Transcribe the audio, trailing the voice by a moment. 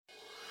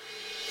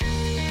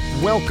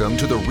Welcome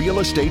to the Real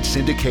Estate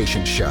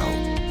Syndication Show.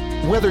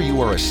 Whether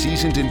you are a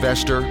seasoned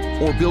investor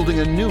or building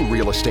a new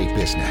real estate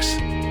business,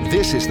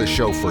 this is the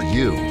show for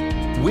you.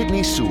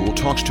 Whitney Sewell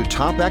talks to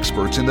top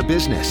experts in the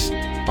business.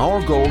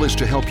 Our goal is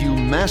to help you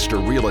master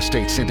real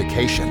estate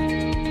syndication.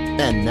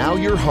 And now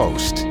your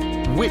host,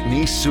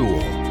 Whitney Sewell.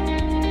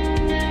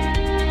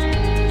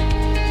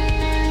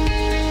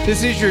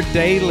 This is your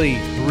daily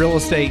real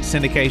estate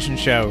syndication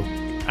show.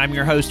 I'm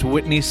your host,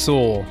 Whitney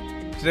Sewell.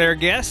 Today our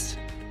guest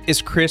is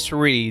Kris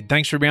Reid.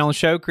 Thanks for being on the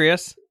show,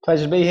 Kris.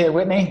 Pleasure to be here,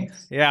 Whitney.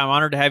 Yeah, I'm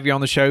honored to have you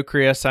on the show,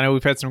 Kris. I know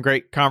we've had some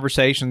great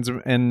conversations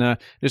and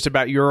just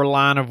about your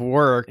line of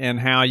work and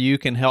how you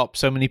can help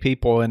so many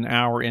people in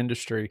our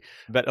industry.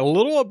 But a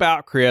little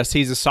about Kris.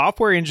 He's a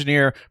software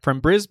engineer from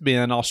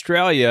Brisbane,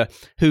 Australia,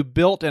 who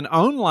built an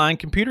online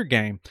computer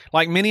game.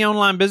 Like many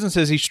online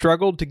businesses, he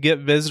struggled to get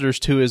visitors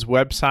to his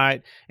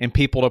website and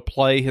people to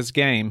play his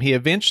game. He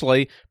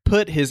eventually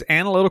put his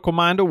analytical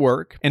mind to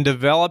work and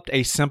developed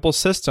a simple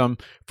system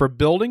for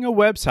building a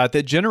website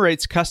that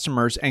generates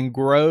customers and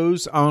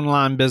grows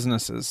online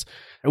businesses,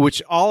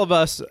 which all of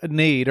us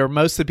need, or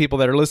most of the people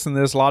that are listening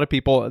to this, a lot of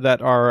people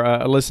that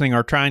are listening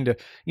are trying to,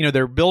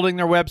 they're building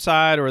their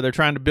website or they're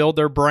trying to build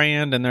their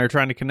brand and they're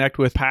trying to connect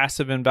with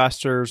passive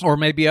investors or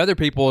maybe other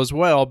people as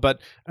well.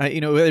 But,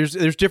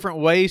 there's different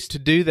ways to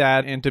do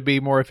that and to be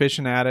more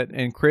efficient at it.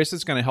 And Kris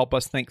is going to help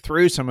us think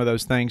through some of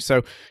those things.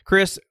 So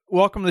Kris,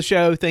 welcome to the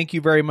show. Thank you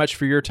very much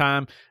for your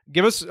time.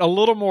 Give us a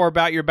little more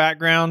about your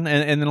background,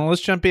 and then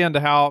let's jump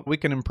into how we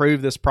can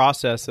improve this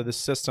process of this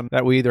system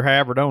that we either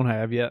have or don't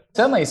have yet.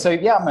 Certainly. So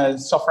I'm a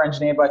software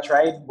engineer by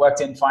trade,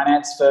 worked in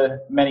finance for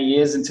many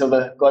years until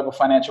the global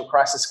financial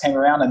crisis came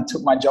around and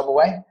took my job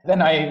away.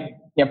 Then I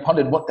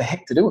pondered what the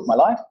heck to do with my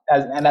life.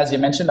 As you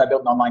mentioned, I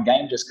built an online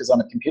game just because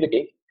I'm a computer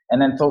geek,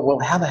 and then thought, well,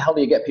 how the hell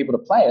do you get people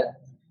to play it?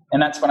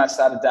 And that's when I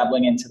started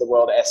dabbling into the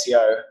world of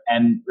SEO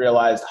and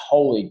realized,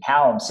 holy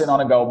cow, I'm sitting on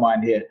a gold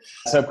mine here.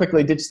 So I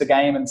quickly ditched the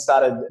game and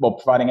started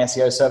providing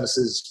SEO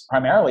services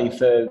primarily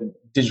for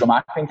digital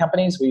marketing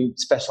companies. We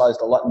specialized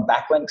a lot in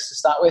backlinks to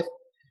start with,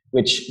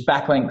 which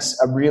backlinks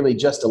are really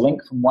just a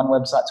link from one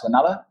website to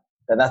another.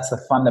 But that's the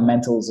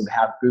fundamentals of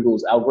how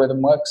Google's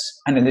algorithm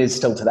works, and it is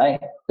still today.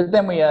 But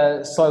then we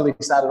slowly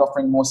started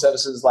offering more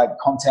services like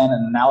content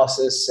and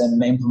analysis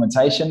and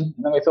implementation.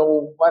 And then we thought,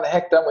 well, why the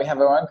heck don't we have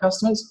our own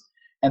customers?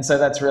 And so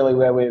that's really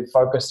where we've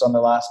focused on the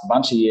last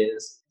bunch of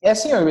years.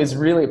 SEO is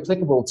really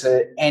applicable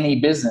to any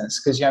business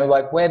because,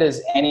 where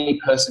does any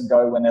person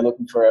go when they're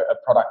looking for a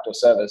product or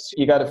service?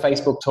 You go to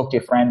Facebook, talk to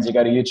your friends. You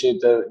go to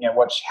YouTube to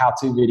watch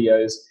how-to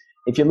videos.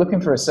 If you're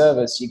looking for a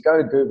service, you go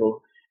to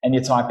Google and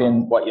you type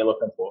in what you're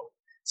looking for.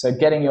 So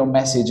getting your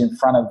message in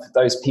front of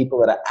those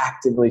people that are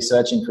actively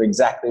searching for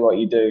exactly what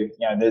you do,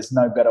 there's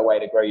no better way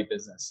to grow your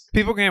business.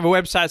 People can have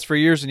websites for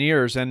years and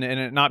years and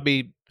it not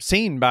be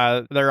seen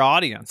by their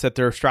audience that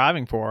they're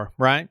striving for,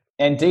 right?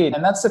 Indeed.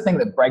 And that's the thing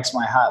that breaks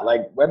my heart.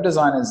 Like, web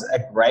designers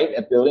are great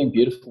at building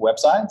beautiful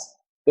websites,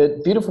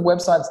 but beautiful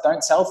websites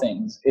don't sell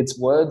things. It's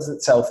words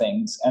that sell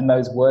things, and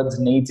those words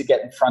need to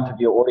get in front of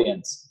your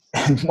audience.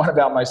 And one of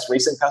our most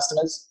recent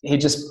customers, he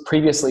just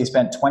previously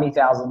spent $20,000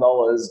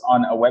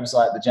 on a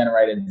website that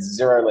generated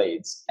 0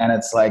 leads. And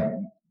it's like,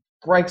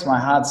 breaks my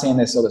heart seeing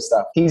this sort of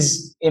stuff.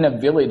 He's in a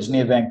village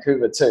near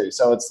Vancouver too.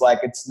 So it's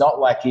not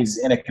like he's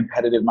in a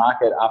competitive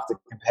market after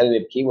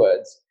competitive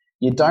keywords.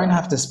 You don't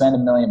have to spend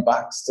 $1 million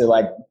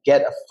to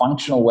get a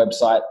functional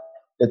website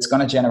that's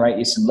going to generate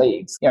you some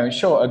leads.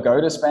 Sure,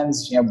 Agoda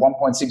spends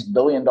 $1.6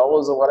 billion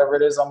or whatever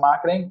it is on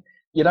marketing.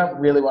 You don't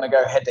really want to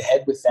go head to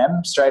head with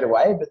them straight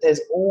away, but there's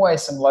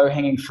always some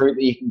low-hanging fruit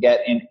that you can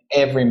get in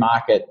every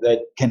market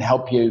that can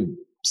help you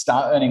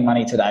start earning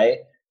money today,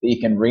 that you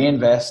can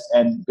reinvest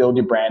and build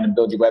your brand and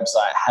build your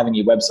website, having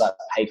your website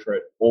pay for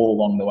it all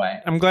along the way.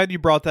 I'm glad you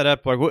brought that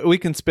up. Like, we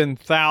can spend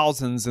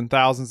thousands and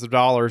thousands of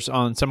dollars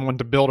on someone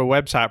to build a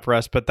website for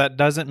us, but that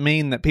doesn't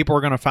mean that people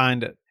are going to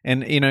find it.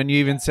 And, and you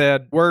even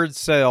said words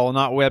sell,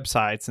 not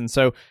websites. And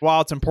so while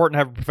it's important to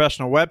have a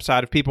professional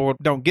website, if people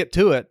don't get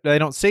to it, they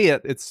don't see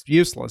it, it's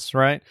useless,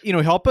 right?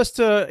 Help us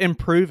to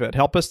improve it.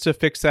 Help us to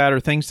fix that, or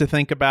things to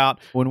think about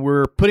when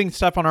we're putting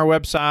stuff on our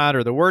website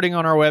or the wording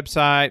on our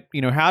website.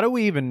 How do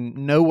we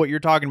even know what you're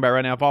talking about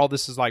right now if all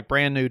this is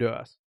brand new to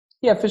us?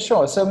 Yeah, for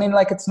sure. So,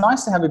 it's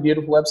nice to have a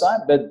beautiful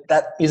website, but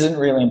that isn't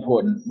really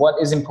important. What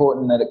is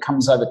important that it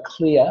comes over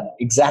clear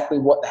exactly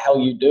what the hell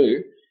you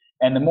do.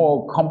 And the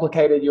more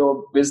complicated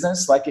your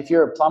business, if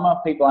you're a plumber,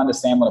 people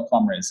understand what a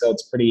plumber is. So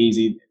it's pretty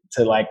easy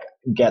to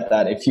get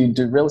that. If you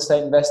do real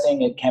estate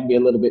investing, it can be a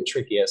little bit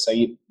trickier. So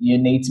you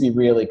need to be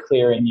really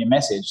clear in your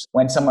message.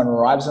 When someone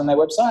arrives on their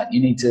website,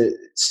 you need to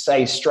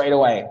say straight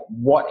away,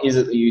 what is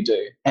it that you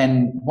do?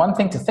 And one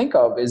thing to think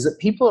of is that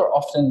people are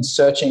often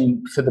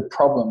searching for the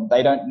problem.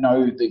 They don't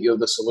know that you're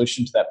the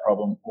solution to that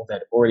problem, or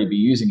they'd already be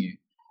using you.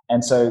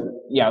 And so,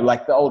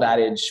 like the old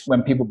adage,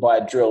 when people buy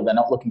a drill, they're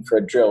not looking for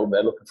a drill,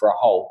 they're looking for a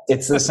hole.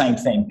 It's the same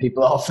thing.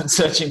 People are often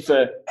searching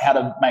for how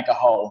to make a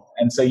hole.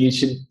 And so you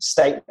should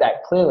state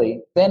that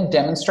clearly, then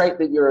demonstrate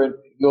that you're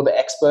the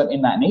expert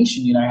in that niche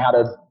and you know how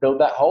to build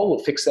that hole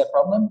or fix that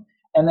problem.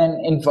 and then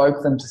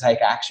invoke them to take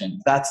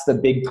action. That's the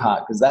big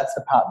part, because that's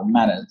the part that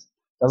matters.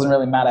 Doesn't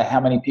really matter how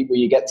many people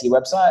you get to your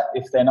website.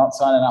 If they're not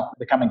signing up,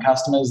 becoming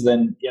customers,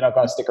 then you're not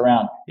going to stick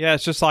around. Yeah,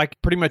 it's just like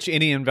pretty much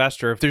any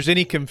investor. If there's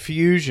any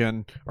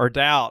confusion or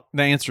doubt,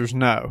 the answer is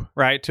no,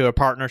 right? To a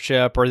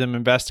partnership or them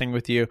investing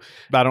with you.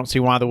 I don't see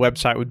why the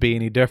website would be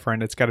any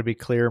different. It's got to be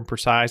clear and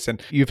precise.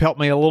 And you've helped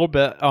me a little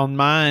bit on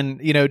mine,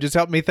 just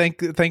help me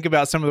think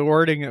about some of the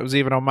wording that was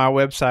even on my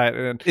website.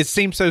 And it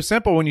seems so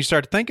simple when you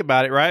start to think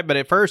about it, right? But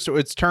at first,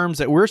 it's terms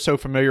that we're so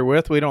familiar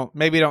with. We don't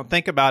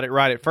think about it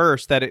right at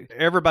first, that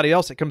everybody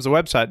else that comes to the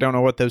website don't know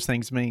what those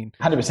things mean.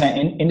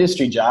 100%.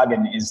 Industry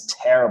jargon is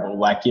terrible.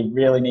 Like, you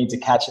really need to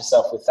catch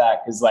yourself with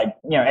that, because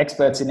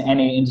experts in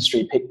any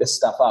industry pick this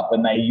stuff up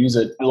and they use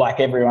it like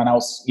everyone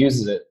else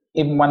uses it.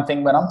 Even one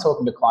thing, when I'm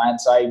talking to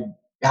clients, I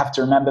have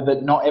to remember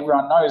that not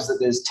everyone knows that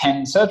there's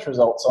 10 search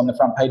results on the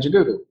front page of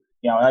Google.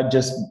 I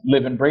just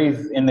live and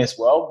breathe in this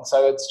world.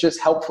 So it's just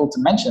helpful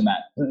to mention that.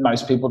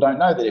 Most people don't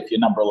know that if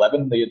you're number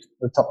 11, you're at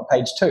the top of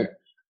page 2.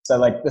 So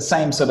the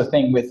same sort of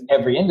thing with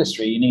every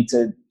industry. You need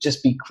to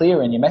just be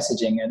clear in your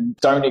messaging and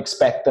don't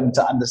expect them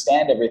to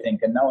understand everything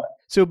and know it.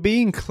 So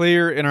being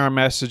clear in our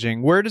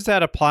messaging, where does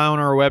that apply on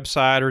our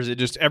website, or is it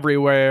just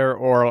everywhere?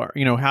 Or,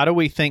 how do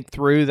we think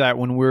through that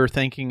when we're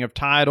thinking of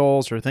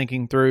titles or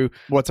thinking through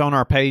what's on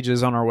our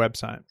pages on our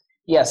website?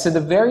 Yeah, so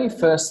the very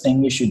first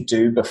thing you should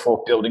do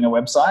before building a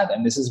website,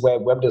 and this is where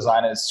web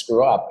designers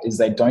screw up, is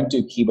they don't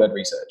do keyword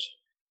research.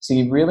 So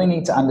you really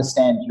need to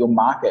understand your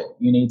market.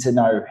 You need to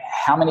know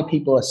how many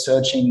people are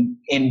searching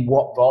in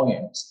what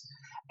volumes.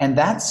 And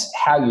that's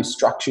how you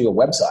structure your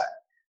website.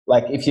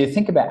 Like, if you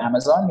think about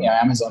Amazon,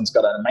 Amazon's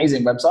got an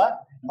amazing website.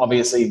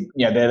 Obviously,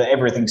 they're the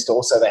everything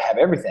store, so they have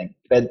everything.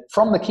 But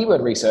from the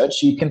keyword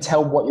research, you can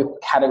tell what your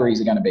categories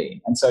are going to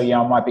be. And so,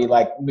 it might be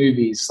like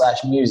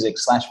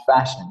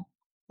movies/music/fashion.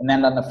 And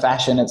then under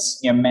fashion, it's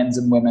men's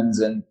and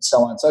women's and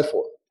so on and so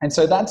forth. And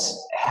so that's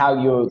how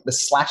the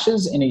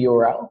slashes in a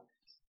URL,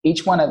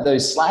 each one of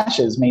those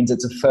slashes means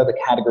it's a further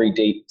category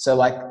deep. So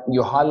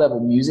your high-level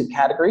music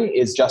category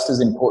is just as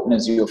important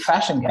as your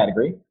fashion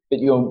category, but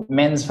your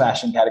men's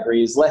fashion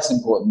category is less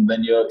important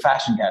than your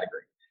fashion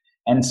category.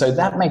 And so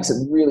that makes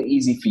it really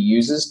easy for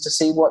users to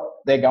see what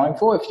they're going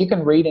for. If you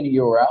can read in a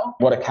URL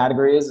what a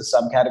category is, a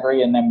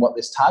subcategory, and then what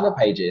this target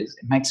page is,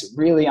 it makes it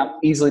really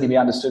easily to be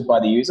understood by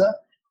the user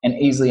and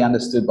easily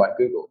understood by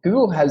Google.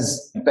 Google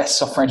has the best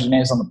software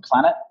engineers on the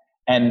planet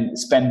and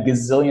spend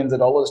gazillions of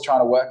dollars trying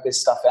to work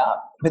this stuff out.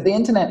 But the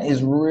internet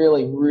is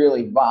really,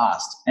 really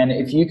vast. And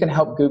if you can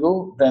help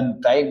Google, then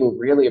they will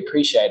really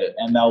appreciate it,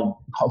 and they'll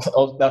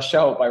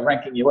show it by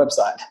ranking your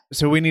website.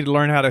 So we need to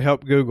learn how to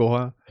help Google,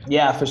 huh?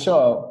 Yeah, for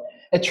sure.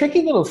 A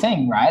tricky little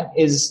thing, right,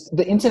 is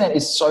the internet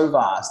is so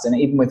vast, and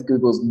even with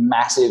Google's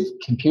massive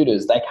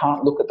computers, they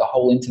can't look at the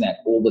whole internet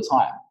all the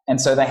time. And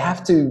so they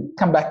have to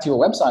come back to your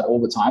website all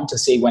the time to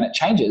see when it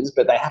changes,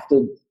 but they have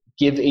to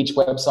give each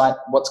website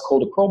what's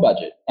called a crawl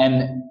budget.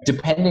 And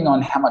depending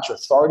on how much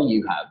authority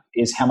you have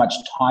is how much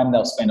time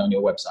they'll spend on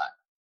your website.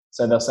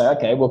 So they'll say,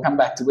 okay, we'll come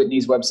back to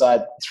Whitney's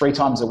website 3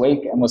 times a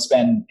week and we'll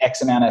spend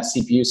X amount of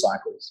CPU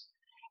cycles.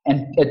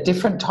 And at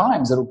different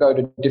times, it'll go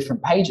to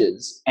different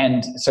pages.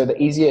 And so the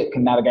easier it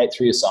can navigate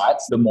through your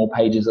sites, the more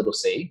pages it'll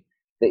see.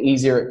 The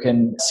easier it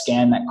can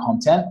scan that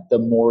content, the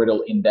more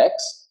it'll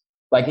index.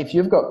 Like, if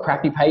you've got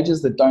crappy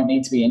pages that don't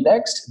need to be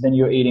indexed, then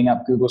you're eating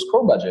up Google's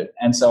crawl budget.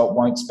 And so it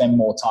won't spend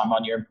more time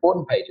on your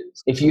important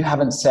pages. If you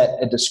haven't set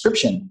a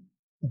description,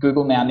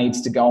 Google now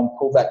needs to go and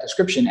pull that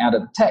description out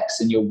of the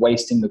text, and you're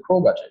wasting the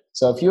crawl budget.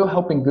 So if you're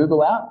helping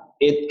Google out,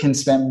 it can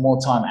spend more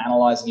time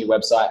analyzing your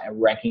website and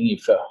ranking you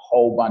for a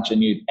whole bunch of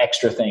new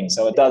extra things.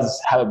 So it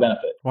does have a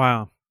benefit.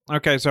 Wow.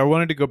 Okay, so I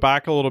wanted to go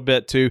back a little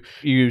bit to,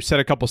 you said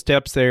a couple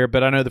steps there,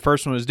 but I know the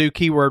first one was do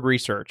keyword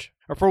research.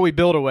 Before we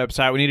build a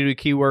website, we need to do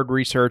keyword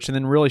research and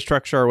then really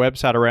structure our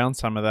website around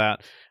some of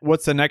that.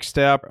 What's the next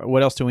step?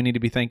 What else do we need to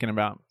be thinking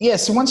about? Yeah,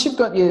 so once you've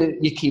got your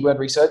keyword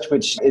research,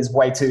 which is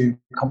way too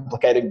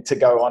complicated to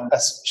go on a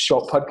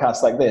short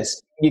podcast like this,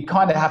 you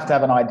kind of have to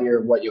have an idea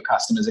of what your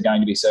customers are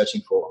going to be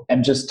searching for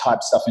and just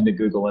type stuff into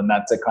Google, and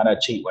that's a kind of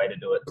cheap way to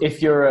do it.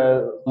 If you're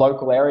a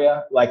local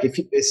area, like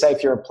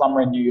if you're a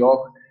plumber in New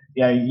York,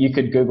 you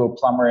could Google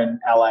plumber in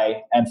LA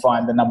and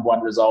find the number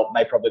one result. And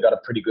they probably got a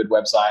pretty good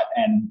website,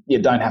 and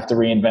you don't have to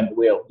reinvent the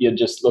wheel. You're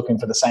just looking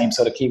for the same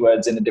sort of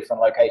keywords in a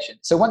different location.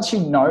 So once you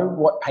know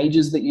what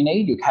pages that you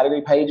need, your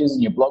category pages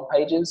and your blog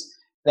pages,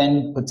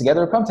 then put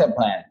together a content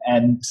plan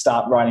and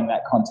start writing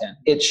that content.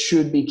 It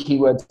should be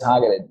keyword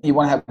targeted. You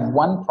want to have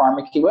one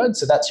primary keyword,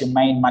 so that's your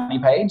main money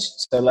page.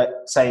 So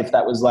let's say if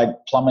that was like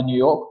plumber New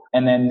York,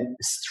 and then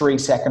 3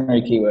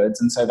 secondary keywords.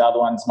 And so the other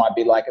ones might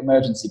be like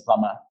emergency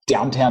plumber,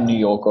 downtown New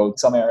York, or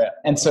some area.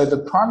 And so the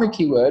primary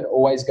keyword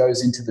always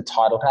goes into the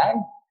title tag,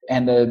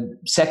 and the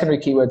secondary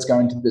keywords go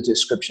into the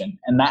description.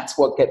 And that's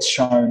what gets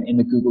shown in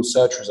the Google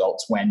search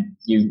results when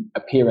you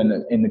appear in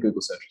the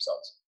Google search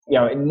results.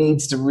 it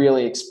needs to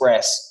really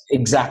express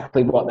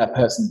exactly what that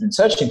person's been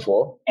searching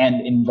for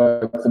and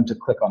invoke them to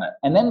click on it.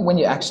 And then when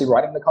you're actually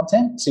writing the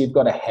content, so you've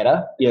got a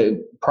header, your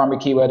primary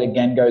keyword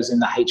again goes in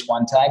the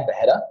H1 tag, the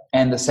header,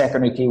 and the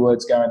secondary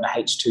keywords go in the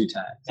H2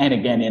 tag, and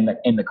again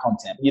in the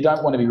content. You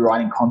don't want to be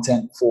writing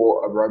content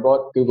for a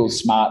robot. Google's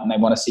smart and they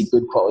want to see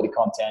good quality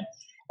content.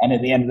 And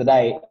at the end of the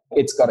day,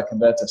 it's got to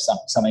convert to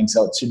something,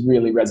 so it should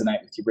really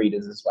resonate with your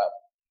readers as well.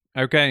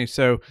 Okay,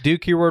 so do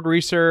keyword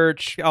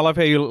research. I love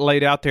how you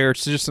laid out there.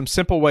 It's just some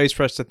simple ways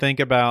for us to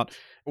think about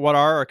what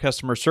are our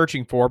customers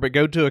searching for, but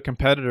go to a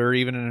competitor,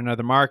 even in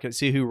another market,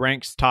 see who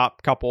ranks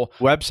top couple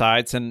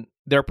websites, and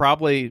they're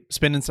probably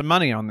spending some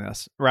money on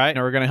this, right? And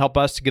are going to help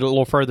us to get a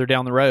little further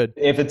down the road.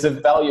 If it's a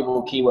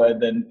valuable keyword,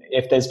 then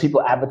if there's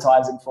people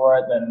advertising for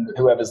it, then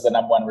whoever's the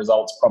number one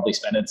result's probably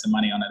spending some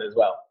money on it as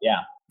well. Yeah.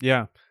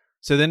 Yeah.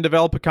 So then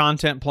develop a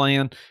content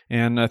plan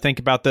and think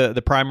about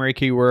the primary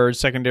keywords,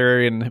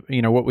 secondary, and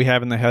what we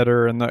have in the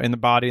header and in the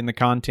body and the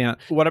content.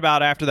 What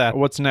about after that?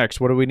 What's next?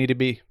 What do we need to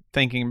be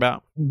thinking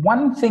about?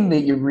 One thing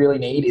that you really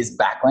need is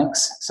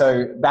backlinks.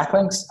 So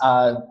backlinks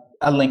are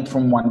a link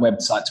from one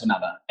website to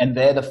another, and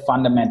they're the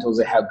fundamentals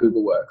of how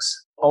Google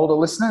works. Older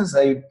listeners,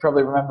 they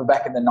probably remember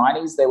back in the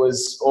 90s, there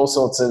was all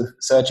sorts of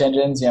search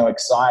engines,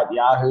 Excite,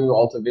 Yahoo,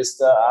 Alta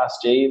Vista,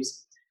 Ask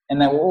Jeeves, and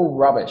they were all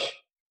rubbish.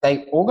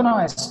 They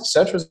organized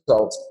search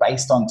results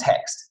based on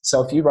text.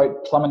 So if you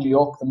wrote Plumber New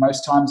York the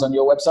most times on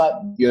your website,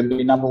 you'd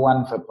be number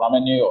one for Plumber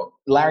New York.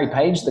 Larry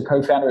Page, the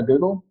co-founder of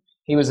Google,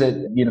 he was at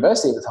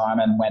university at the time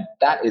and went,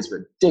 that is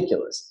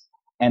ridiculous.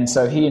 And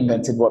so he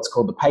invented what's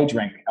called the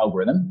PageRank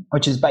algorithm,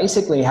 which is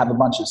basically have a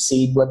bunch of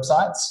seed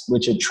websites,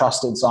 which are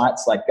trusted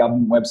sites like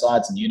government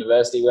websites and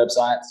university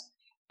websites.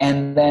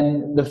 And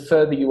then the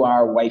further you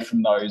are away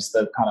from those,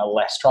 the kind of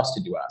less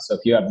trusted you are. So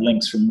if you have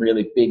links from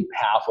really big,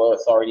 powerful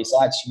authority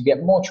sites, you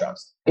get more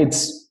trust.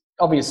 It's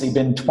obviously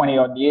been 20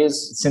 odd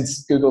years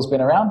since Google's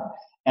been around,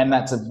 and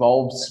that's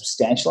evolved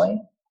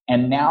substantially.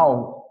 And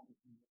now,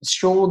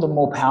 sure, the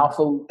more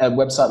powerful a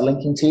website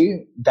linking to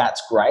you,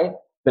 that's great,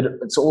 but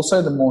it's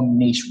also the more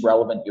niche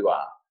relevant you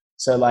are.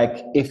 So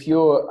like if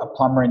you're a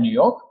plumber in New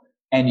York,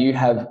 and you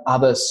have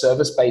other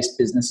service-based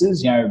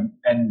businesses,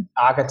 an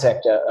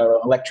architect, or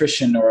an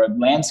electrician, or a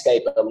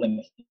landscaper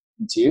linking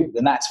to you,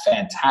 then that's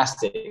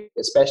fantastic,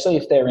 especially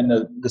if they're in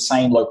the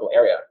same local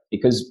area,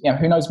 because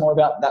who knows more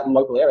about that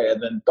local area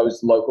than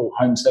those local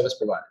home service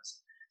providers.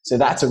 So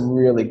that's a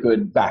really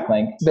good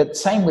backlink. But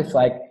same with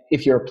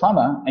if you're a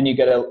plumber and you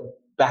get a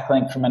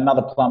backlink from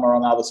another plumber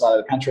on the other side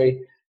of the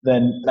country,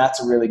 then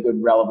that's a really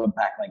good relevant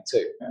backlink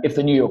too. If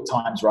the New York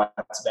Times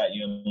writes about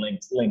you and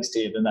links to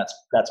you, then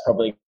that's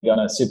probably going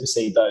to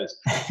supersede those.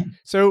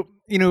 So,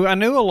 I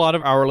know a lot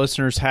of our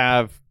listeners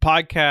have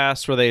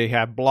podcasts where they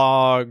have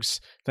blogs,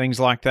 things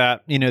like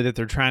that, that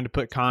they're trying to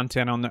put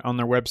content on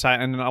their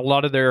website. And a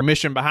lot of their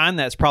mission behind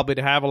that is probably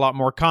to have a lot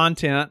more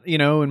content,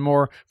 and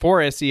more for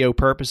SEO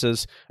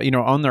purposes,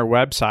 on their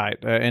website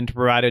and to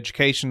provide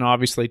education,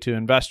 obviously, to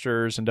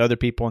investors and to other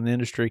people in the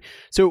industry.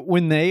 So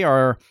when they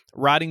are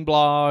writing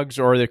blogs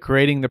or they're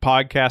creating the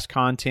podcast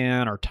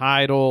content or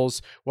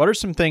titles, what are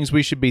some things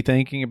we should be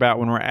thinking about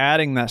when we're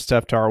adding that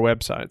stuff to our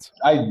websites?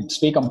 I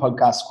speak on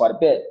podcasts quite a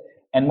bit.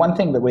 And one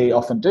thing that we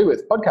often do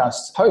with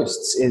podcast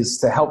hosts is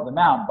to help them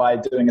out by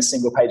doing a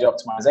single page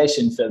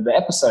optimization for the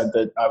episode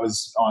that I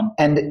was on.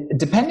 And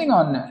depending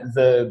on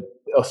the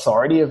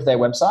authority of their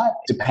website,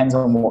 depends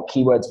on what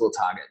keywords we'll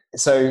target.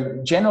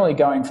 So generally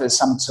going for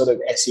some sort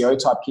of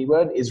SEO type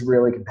keyword is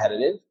really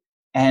competitive.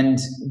 And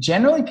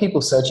generally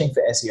people searching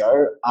for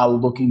SEO are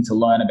looking to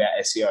learn about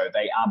SEO.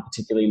 They aren't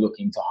particularly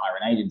looking to hire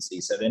an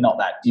agency, so they're not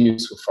that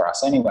useful for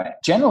us anyway.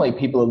 Generally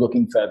people are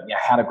looking for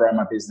how to grow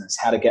my business,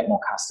 how to get more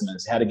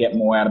customers, how to get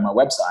more out of my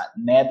website.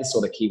 And they're the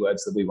sort of keywords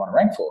that we want to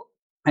rank for.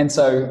 And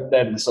so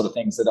they're the sort of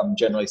things that I'm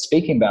generally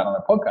speaking about on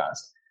a podcast.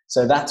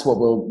 So that's what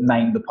we'll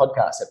name the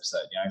podcast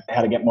episode,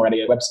 how to get more out of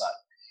your website,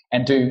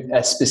 and do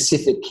a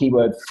specific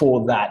keyword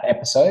for that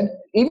episode.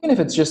 Even if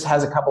it just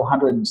has a couple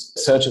hundred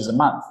searches a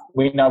month,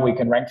 we know we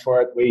can rank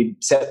for it. We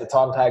set the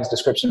title tags,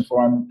 description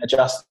for them,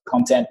 adjust the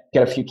content,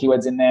 get a few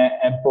keywords in there,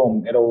 and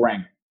boom, it'll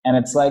rank. And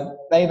it's like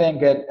they then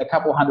get a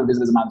couple hundred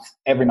visitors a month,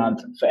 every month,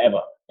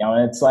 forever.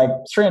 And it's like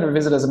 300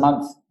 visitors a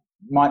month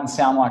mightn't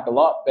sound like a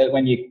lot, but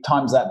when you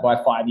times that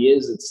by 5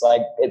 years, it's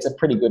a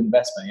pretty good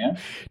investment,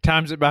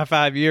 Times it by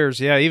 5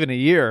 years, even a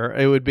year,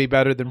 it would be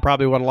better than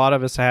probably what a lot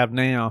of us have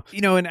now.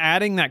 In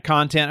adding that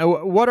content,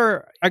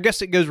 I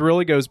guess it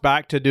goes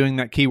back to doing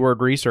that keyword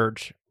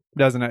research,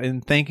 doesn't it?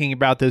 And thinking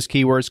about those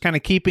keywords, kind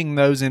of keeping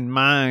those in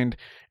mind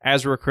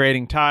as we're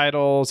creating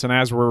titles and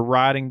as we're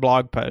writing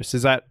blog posts.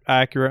 Is that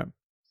accurate?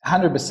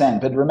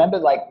 100%. But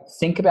remember,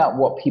 think about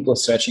what people are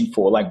searching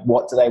for.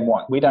 What do they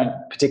want? We don't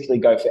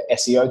particularly go for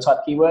SEO type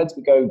keywords.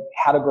 We go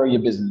how to grow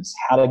your business,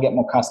 how to get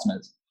more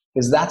customers,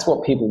 because that's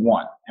what people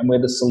want. And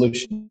we're the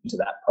solution to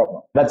that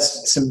problem.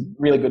 That's some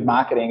really good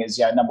marketing is,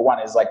 number one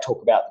is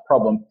talk about the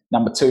problem.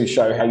 Number two,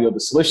 show how you're the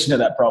solution to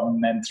that problem.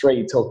 And then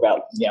three, talk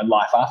about,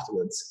 life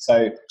afterwards.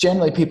 So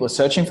generally people are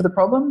searching for the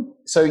problem.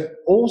 So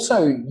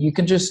also you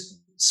can just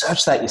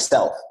search that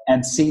yourself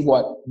and see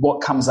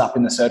what comes up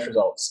in the search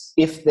results.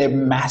 If they're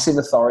massive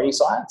authority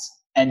sites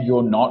and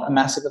you're not a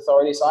massive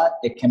authority site,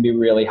 it can be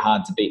really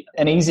hard to beat.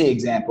 An easy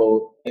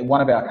example,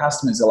 one of our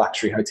customers is a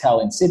luxury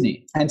hotel in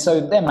Sydney. And so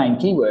their main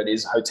keyword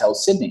is Hotel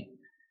Sydney.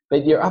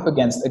 But you're up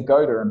against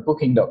Agoda and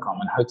Booking.com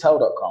and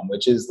Hotel.com,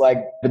 which is like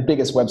the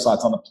biggest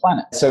websites on the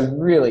planet. So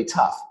really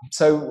tough.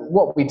 So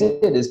what we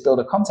did is build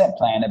a content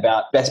plan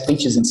about best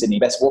beaches in Sydney,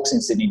 best walks in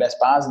Sydney, best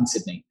bars in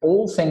Sydney,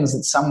 all things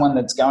that someone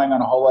that's going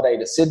on a holiday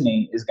to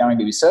Sydney is going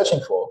to be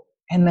searching for.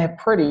 And they're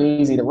pretty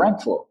easy to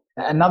rank for.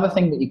 Another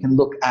thing that you can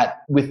look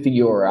at with the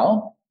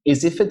URL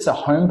is if it's a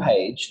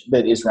homepage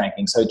that is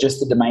ranking, so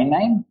just the domain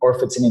name, or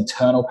if it's an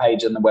internal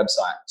page on the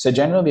website. So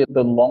generally,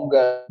 the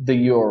longer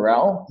the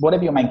URL,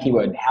 whatever your main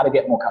keyword, how to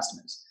get more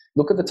customers,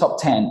 look at the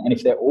top 10, and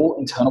if they're all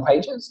internal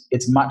pages,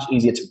 it's much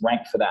easier to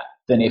rank for that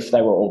than if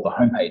they were all the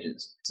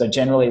homepages. So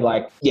generally,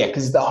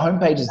 because the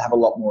homepages have a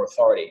lot more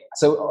authority.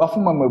 So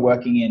often when we're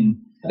working in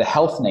the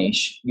health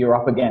niche, you're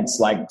up against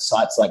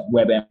sites like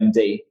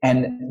WebMD,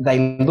 and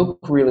they look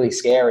really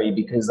scary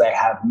because they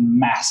have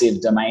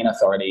massive domain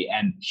authority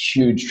and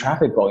huge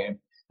traffic volume,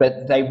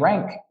 but they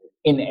rank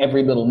in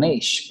every little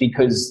niche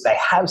because they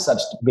have such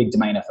big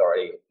domain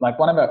authority. Like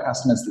one of our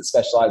customers that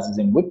specializes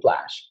in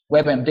whiplash,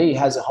 WebMD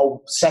has a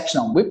whole section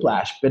on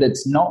whiplash, but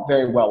it's not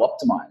very well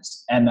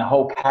optimized. And the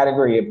whole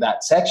category of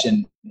that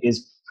section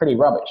is pretty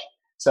rubbish.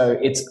 So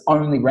it's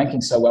only ranking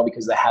so well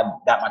because they have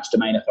that much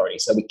domain authority.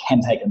 So we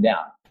can take them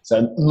down.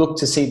 So look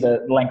to see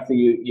the length of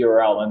the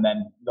URL, and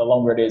then the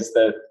longer it is,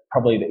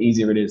 probably the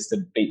easier it is to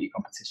beat your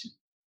competition.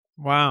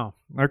 Wow.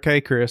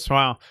 Okay, Kris.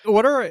 Wow.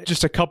 What are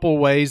just a couple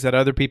ways that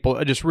other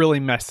people just really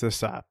mess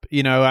this up?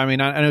 I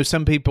know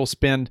some people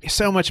spend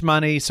so much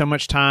money, so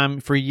much time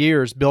for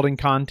years building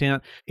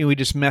content, and we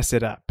just mess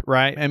it up,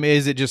 right?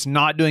 Is it just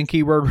not doing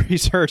keyword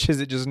research?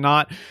 Is it just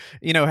not,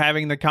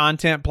 having the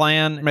content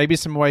plan? Maybe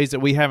some ways that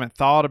we haven't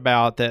thought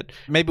about that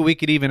maybe we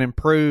could even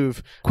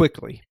improve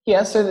quickly.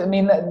 Yeah, so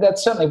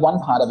that's certainly one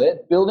part of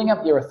it. Building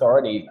up your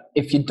authority.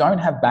 If you don't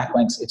have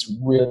backlinks, it's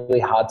really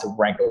hard to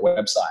rank a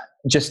website.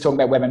 Just talking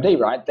about WebMD,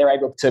 right? They're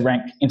able to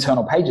rank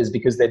internal pages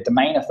because their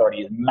domain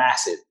authority is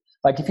massive.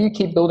 Like if you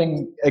keep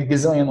building a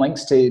gazillion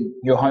links to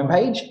your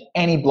homepage,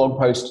 any blog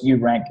post you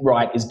rank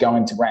right is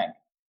going to rank.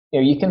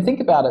 You can think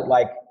about it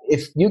like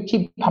if you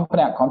keep pumping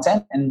out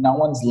content and no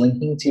one's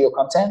linking to your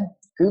content,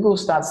 Google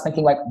starts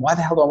thinking like, why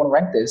the hell do I want to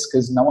rank this?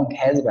 Because no one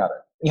cares about it.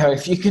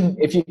 If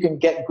you can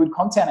get good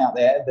content out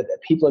there that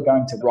people are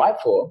going to write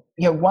for,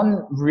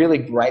 one really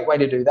great way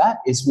to do that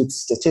is with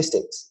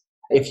statistics.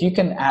 If you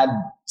can add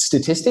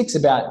statistics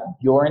about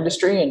your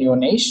industry and your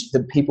niche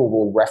that people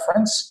will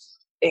reference,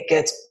 it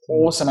gets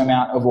awesome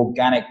amount of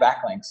organic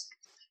backlinks.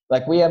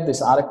 Like we have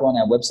this article on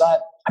our website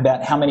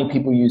about how many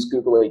people use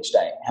Google each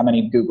day, how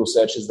many Google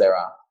searches there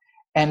are.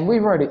 And we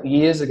wrote it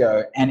years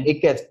ago, and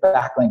it gets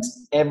backlinks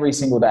every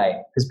single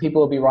day because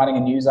people will be writing a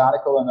news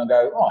article and they'll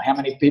go, oh, how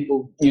many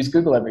people use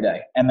Google every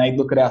day? And they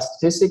look at our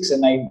statistics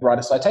and they write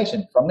a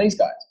citation from these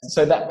guys.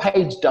 So that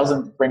page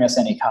doesn't bring us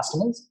any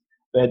customers,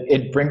 but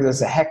it brings us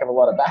a heck of a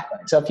lot of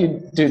backlinks. So if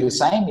you do the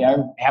same,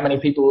 how many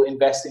people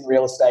invest in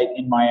real estate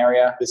in my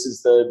area? This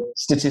is the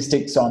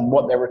statistics on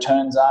what their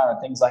returns are and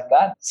things like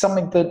that.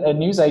 Something that a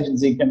news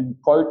agency can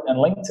quote and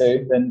link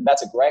to, then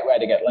that's a great way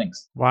to get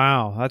links.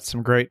 Wow, that's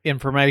some great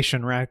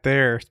information right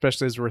there,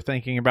 especially as we're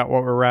thinking about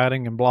what we're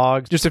writing in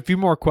blogs. Just a few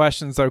more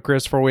questions though,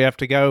 Kris, before we have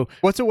to go.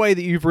 What's a way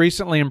that you've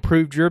recently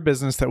improved your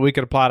business that we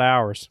could apply to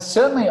ours?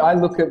 Certainly, I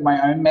look at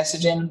my own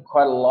messaging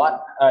quite a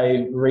lot.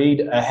 I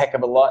read a heck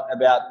of a lot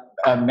about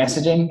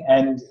messaging,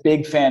 and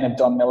big fan of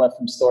Don Miller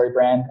from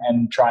StoryBrand,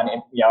 and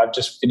I've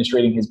just finished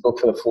reading his book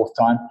for the fourth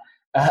time,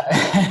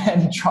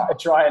 and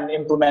try and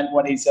implement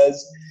what he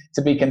says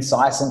to be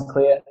concise and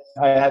clear.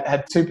 I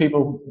had two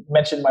people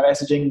mention my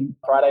messaging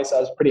Friday, so I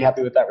was pretty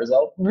happy with that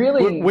result.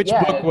 Really, which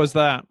book was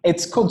that?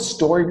 It's called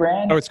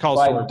StoryBrand. Oh, it's called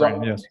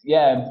StoryBrand, yes.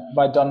 Yeah,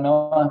 by Don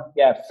Miller.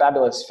 Yeah,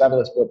 fabulous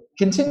book.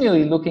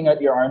 Continually looking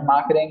at your own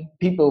marketing.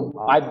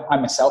 I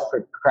myself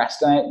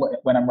procrastinate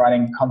when I'm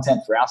writing content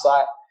for our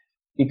site,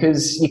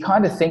 because you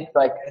kind of think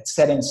like it's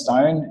set in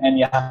stone and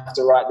you have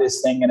to write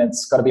this thing and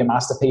it's got to be a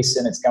masterpiece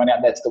and it's going out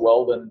there to the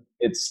world and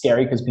it's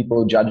scary because people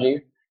will judge you.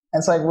 And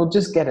it's like, well,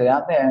 just get it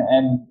out there,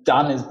 and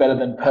done is better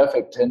than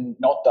perfect and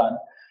not done.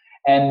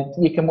 And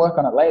you can work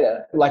on it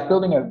later, like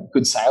building a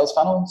good sales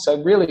funnel.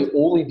 So really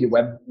all of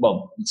your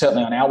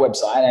certainly on our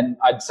website, and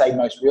I'd say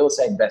most real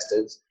estate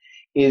investors,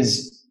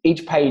 is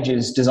each page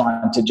is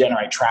designed to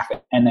generate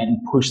traffic and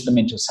then push them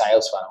into a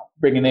sales funnel,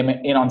 bringing them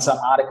in on some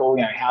article,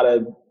 how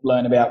to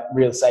learn about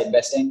real estate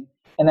investing,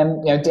 and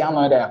then,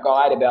 download our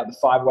guide about the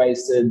 5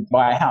 ways to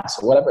buy a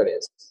house or whatever it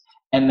is.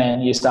 And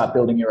then you start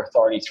building your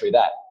authority through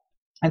that.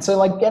 And so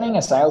like getting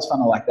a sales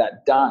funnel like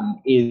that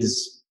done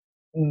is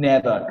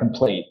never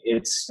complete.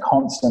 It's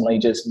constantly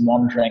just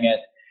monitoring it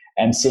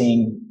and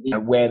seeing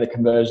where the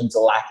conversions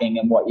are lacking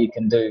and what you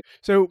can do.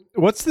 So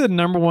what's the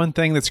number one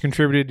thing that's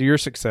contributed to your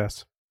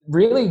success?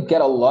 Really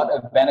get a lot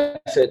of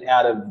benefit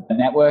out of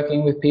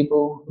networking with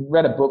people.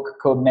 Read a book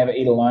called Never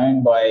Eat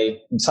Alone by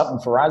Sutton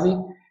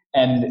Farazi.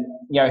 And,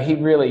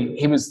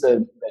 he was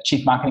the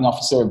chief marketing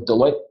officer of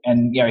Deloitte.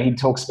 And, he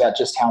talks about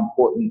just how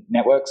important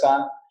networks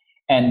are.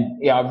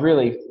 And, I've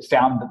really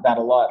found that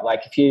a lot.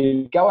 Like if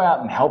you go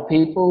out and help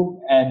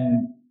people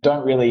and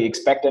don't really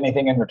expect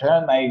anything in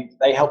return,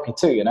 they help you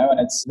too,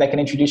 and they can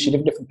introduce you to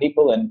different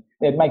people, and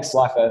it makes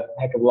life a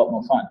heck of a lot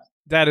more fun.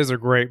 That is a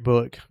great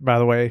book, by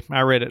the way.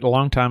 I read it a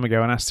long time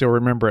ago and I still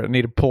remember it. I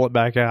need to pull it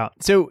back out.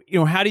 So,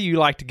 how do you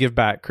like to give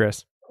back,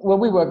 Kris? Well,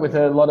 we work with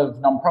a lot of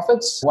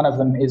nonprofits. One of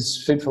them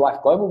is Food for Life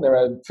Global. They're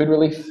a food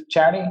relief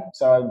charity.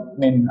 So,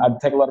 I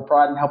take a lot of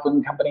pride in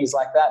helping companies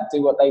like that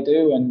do what they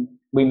do, and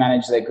we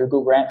manage their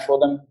Google grant for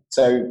them.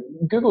 So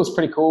Google is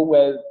pretty cool,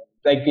 where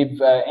they give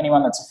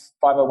anyone that's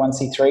a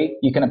 501c3,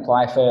 you can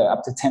apply for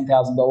up to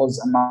 $10,000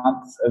 a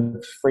month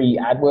of free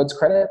AdWords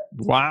credit.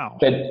 Wow.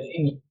 But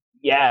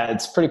yeah,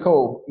 it's pretty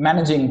cool.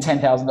 Managing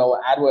 $10,000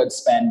 AdWords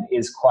spend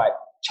is quite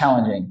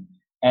challenging,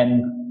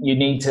 and you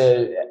need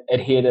to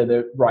adhere to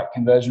the right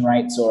conversion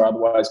rates, or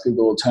otherwise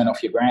Google will turn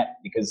off your grant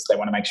because they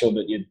want to make sure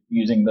that you're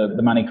using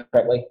the money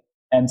correctly.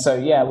 And so,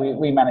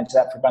 we manage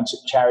that for a bunch of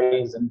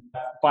charities, and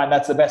find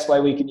that's the best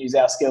way we can use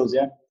our skills,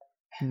 yeah.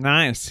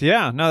 Nice.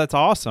 Yeah. No, that's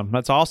awesome.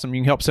 That's awesome.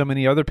 You can help so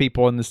many other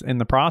people in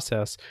the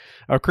process.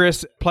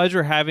 Kris,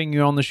 pleasure having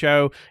you on the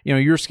show.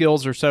 Your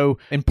skills are so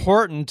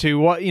important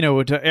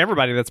to to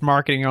everybody that's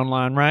marketing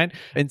online, right?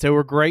 And so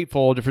we're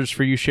grateful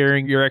for you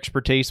sharing your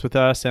expertise with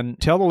us. And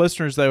tell the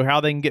listeners though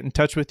how they can get in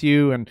touch with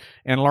you and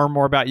learn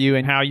more about you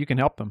and how you can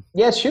help them.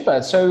 Yeah,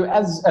 super. So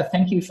as a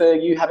thank you for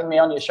you having me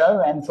on your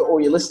show, and for all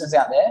your listeners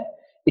out there,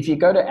 if you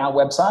go to our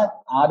website,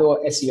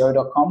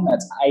 ardorseo.com,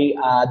 that's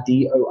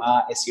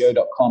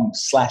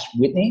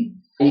ARDORSEO.com/Whitney,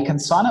 you can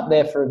sign up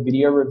there for a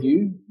video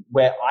review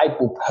where I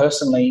will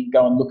personally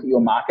go and look at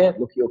your market,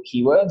 look at your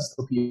keywords,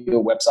 look at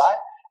your website,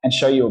 and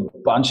show you a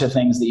bunch of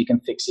things that you can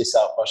fix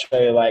yourself. I'll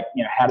show you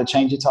how to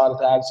change your title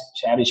tags,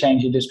 how to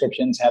change your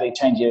descriptions, how to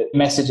change your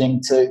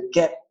messaging to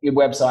get your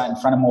website in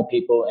front of more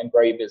people and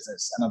grow your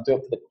business. And I'll do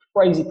it for the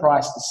crazy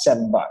price of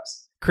 $7.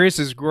 Kris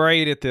is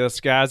great at this,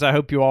 guys. I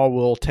hope you all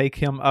will take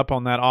him up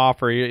on that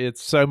offer.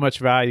 It's so much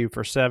value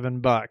for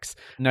 $7,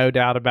 no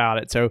doubt about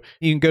it. So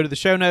you can go to the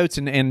show notes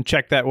and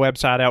check that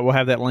website out. We'll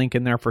have that link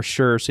in there for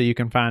sure so you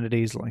can find it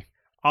easily.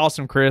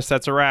 Awesome, Kris.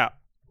 That's a wrap.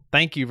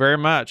 Thank you very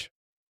much.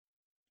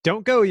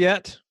 Don't go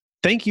yet.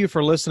 Thank you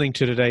for listening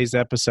to today's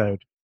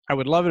episode. I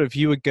would love it if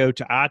you would go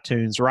to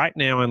iTunes right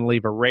now and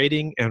leave a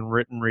rating and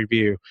written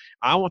review.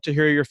 I want to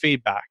hear your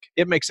feedback.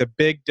 It makes a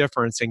big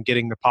difference in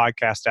getting the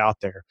podcast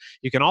out there.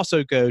 You can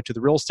also go to the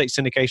Real Estate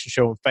Syndication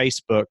Show on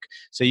Facebook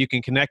so you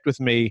can connect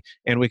with me,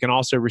 and we can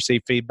also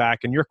receive feedback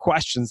and your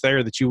questions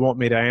there that you want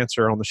me to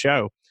answer on the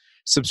show.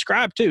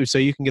 Subscribe too so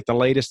you can get the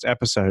latest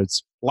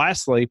episodes.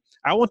 Lastly,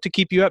 I want to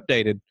keep you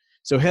updated.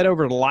 So head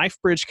over to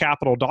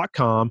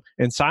lifebridgecapital.com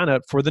and sign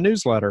up for the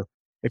newsletter.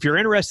 If you're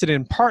interested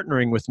in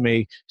partnering with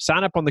me,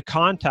 sign up on the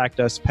Contact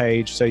Us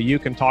page so you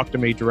can talk to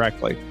me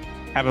directly.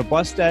 Have a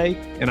blessed day,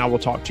 and I will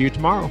talk to you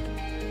tomorrow.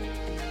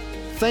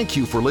 Thank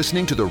you for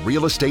listening to the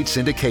Real Estate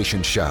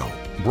Syndication Show,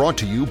 brought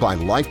to you by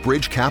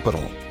LifeBridge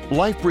Capital.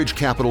 LifeBridge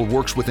Capital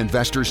works with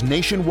investors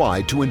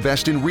nationwide to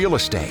invest in real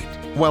estate,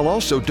 while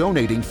also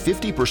donating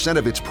 50%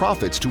 of its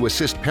profits to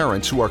assist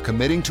parents who are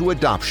committing to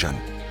adoption.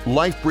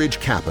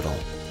 LifeBridge Capital,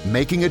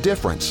 making a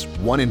difference,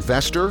 one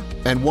investor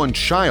and one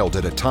child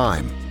at a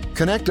time.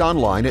 Connect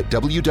online at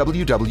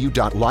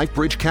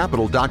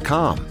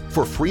www.lifebridgecapital.com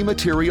for free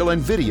material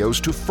and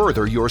videos to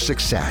further your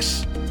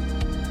success.